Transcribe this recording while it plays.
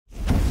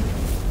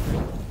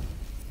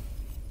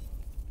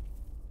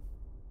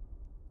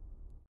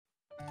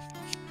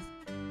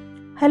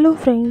Hello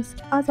friends,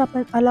 आज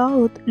आपण आलो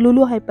आहोत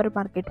लुलू हायपर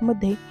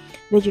मार्केटमध्ये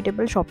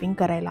व्हेजिटेबल शॉपिंग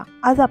करायला.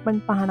 आज आपण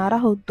पाहणार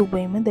आहोत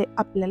दुबईमध्ये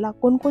आपल्याला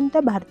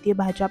कोणकोणत्या भारतीय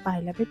भाज्या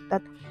पाहायला भेटतात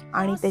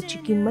आणि त्याची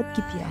किंमत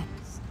किती आहे.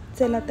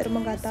 चला तर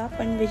मग आता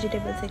आपण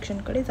व्हेजिटेबल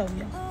सेक्शनकडे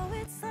जाऊया.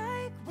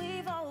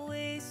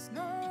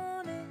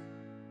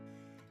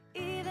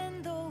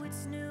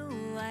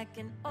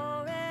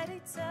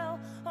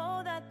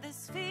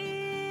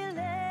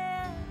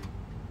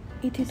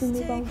 इथे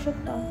तुम्ही पाहू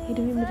शकता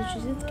हिरवी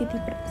मिरचीचेच किती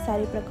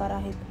सारे प्रकार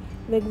आहेत.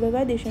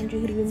 वेगवेगळ्या देशांची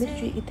हिरवी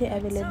मिरची इथे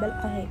अवेलेबल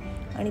आहे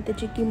आणि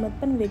त्याची किंमत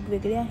पण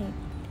वेगवेगळी आहे.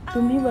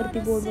 तुम्ही वरती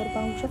बोर्डवर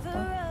पाहू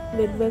शकता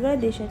वेगवेगळ्या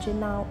देशाचे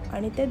नाव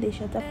आणि त्या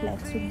देशाचा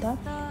फ्लॅगसुद्धा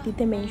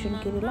तिथे मेन्शन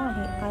केलेला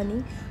आहे आणि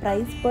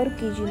प्राईस पर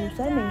केजी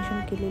नुसार मेन्शन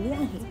केलेली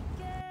आहे.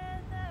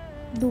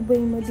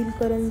 दुबईमधील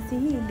करन्सी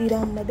ही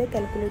दिराममध्ये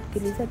कॅल्क्युलेट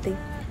केली जाते.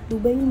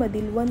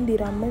 दुबईमधील 1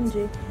 दिराम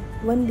म्हणजे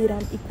 1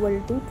 dirham equal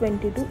to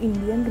 22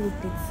 Indian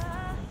rupees.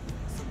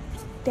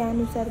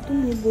 त्यानुसार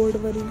तुम्ही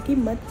बोर्डवरील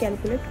किंमत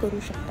कॅल्क्युलेट करू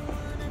शकता.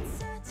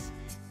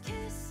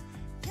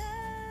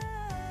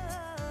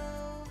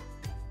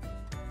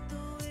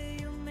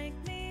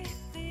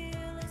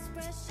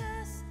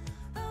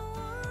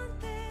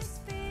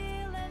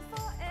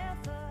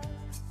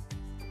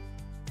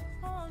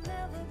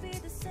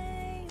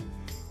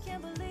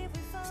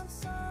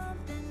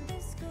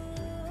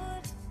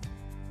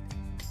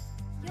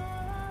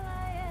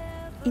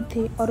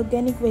 इथे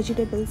ऑर्गॅनिक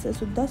व्हेजिटेबल्सचं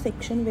सुद्धा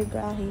सेक्शन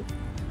वेगळं आहे.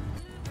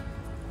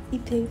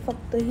 इथे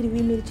फक्त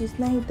हिरवी मिरचीच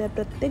नाही तर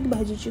प्रत्येक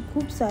भाजीचे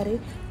खूप सारे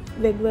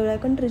वेगवेगळ्या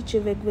कंट्रीजचे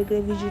वेगवेगळे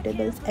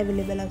व्हेजिटेबल्स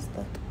अवेलेबल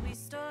असतात.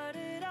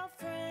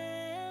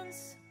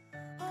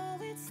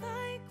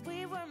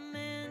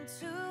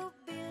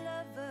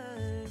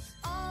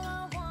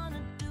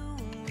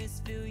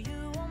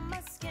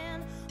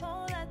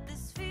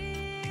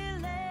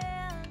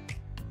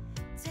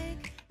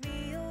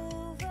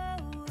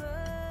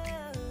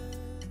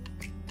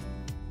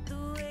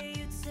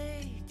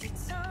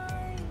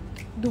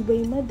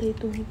 दुबईमध्ये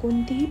तुम्ही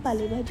कोणतीही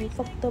पालेभाजी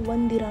फक्त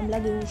 1 दिरामला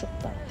घेऊ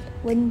शकता.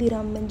 1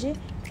 दिराम म्हणजे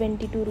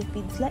 22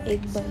 रुपीजला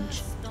एक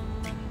बंच.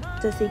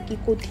 जसे की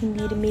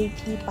कोथिंबीर,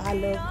 मेथी,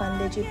 पालक,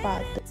 कांद्याचे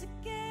पात.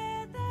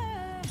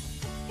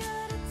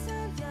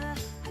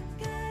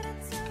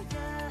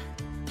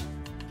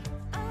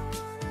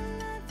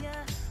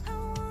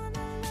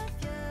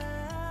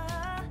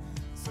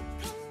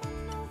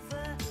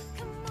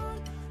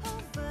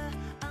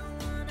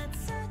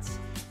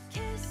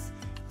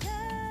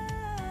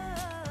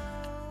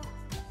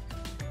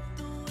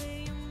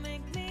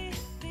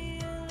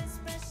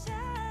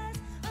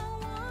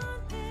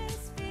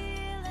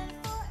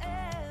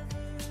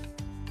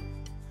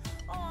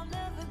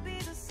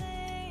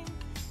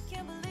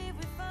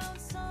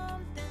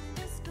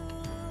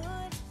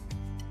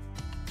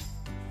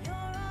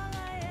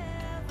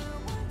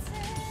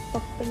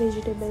 फक्त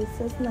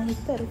व्हेजिटेबल्सच नाही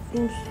तर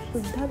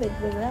फ्रूट्ससुद्धा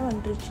वेगवेगळ्या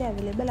कंट्रीजचे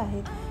अवेलेबल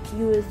आहेत.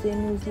 USA,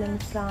 New Zealand,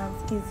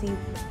 France,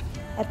 Egypt.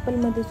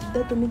 ॲपलमध्ये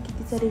सुद्धा तुम्ही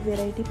किती सारी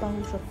व्हेरायटी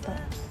पाहू शकता.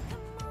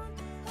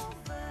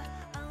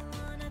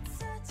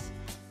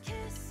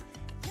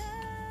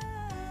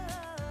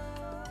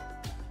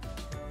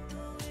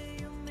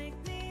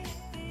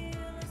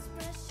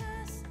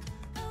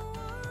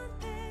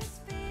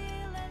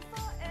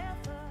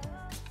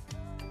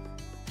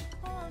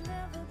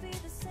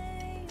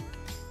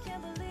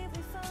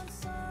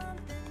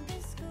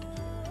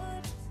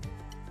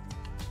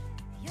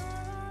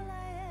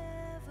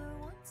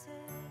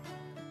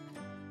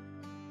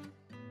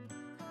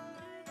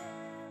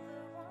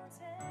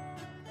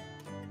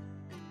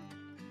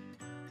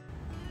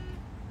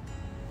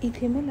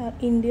 इथे मला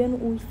इंडियन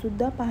ऊस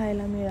सुद्धा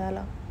पाहायला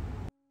मिळाला.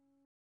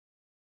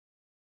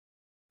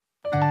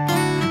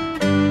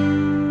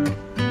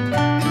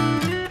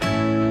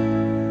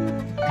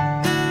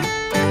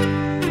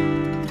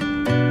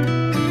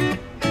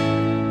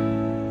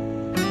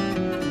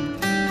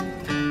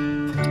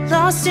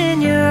 Lost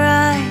in your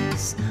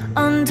eyes,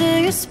 under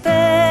your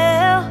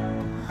spell.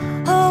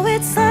 Oh,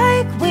 it's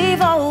like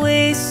we've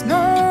always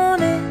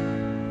known it.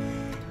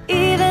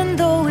 Even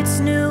though it's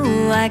new,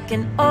 I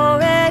can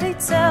already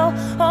tell.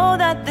 Oh,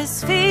 that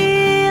this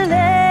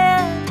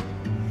feeling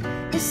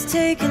is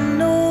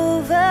taking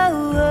over.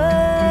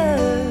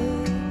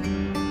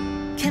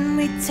 Can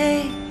we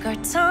take our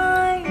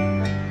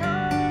time?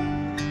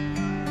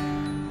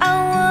 I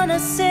wanna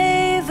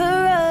savor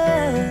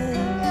us.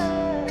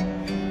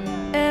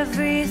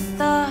 Every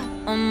thought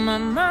on my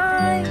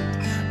mind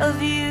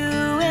of you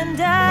and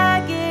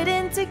I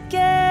getting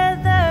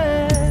together.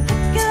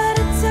 I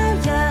gotta tell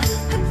ya,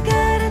 I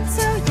gotta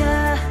tell ya,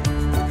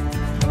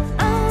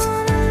 I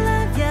wanna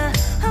love ya,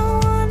 I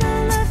wanna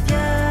love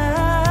ya.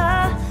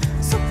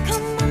 So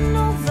come on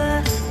over,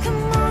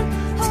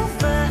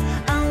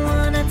 I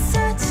wanna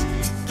touch,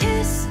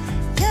 kiss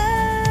ya.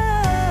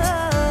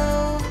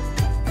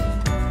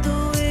 The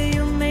way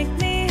you make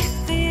me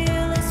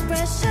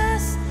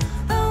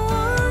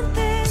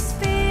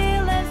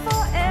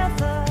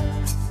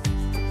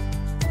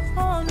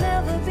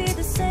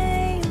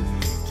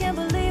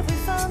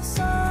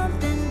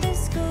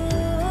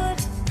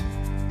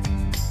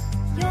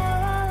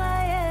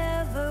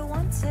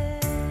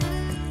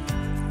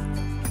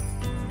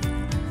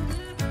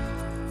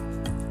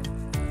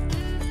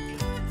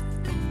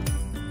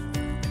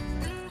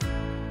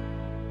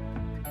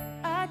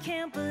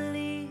can't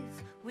believe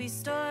we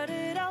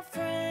started out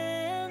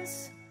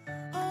friends.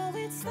 Oh,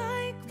 it's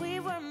like we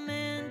were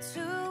meant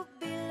to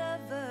be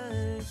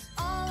lovers.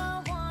 All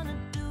I wanna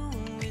do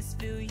is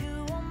feel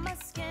you on my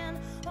skin.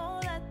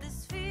 Oh, let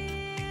this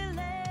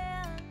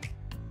feeling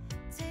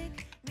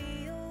take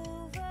me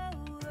over.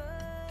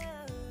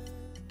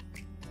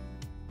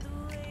 The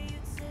way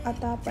you take.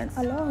 आता आपण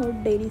आलो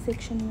आहोत dairy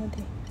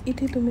सेक्शनमध्ये.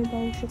 इथे तुम्ही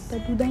पाहू शकता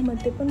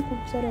दुधामध्ये पण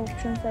खूप सारे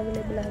ऑप्शन्स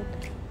अवेलेबल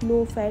आहेत.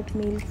 Low fat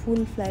milk,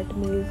 full fat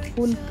milk,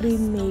 full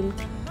cream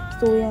milk,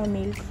 soya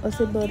milk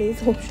असे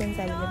बरेच ऑप्शन्स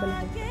अवेलेबल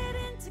आहेत.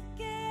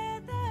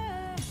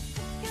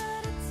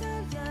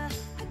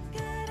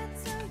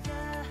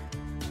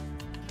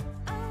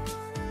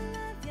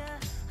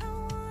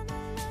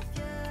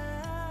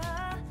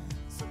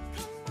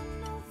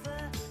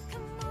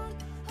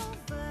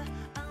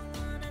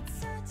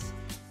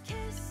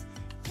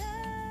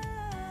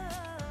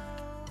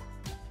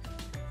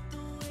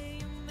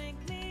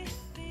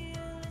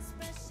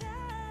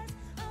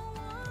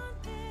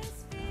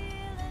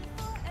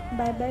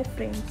 Bye bye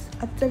friends.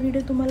 आजचा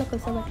व्हिडिओ तुम्हाला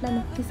कसा वाटला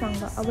नक्की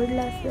सांगा.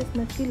 आवडला असल्यास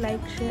नक्की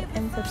लाईक, शेअर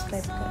अँड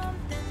सबस्क्राईब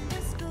करा.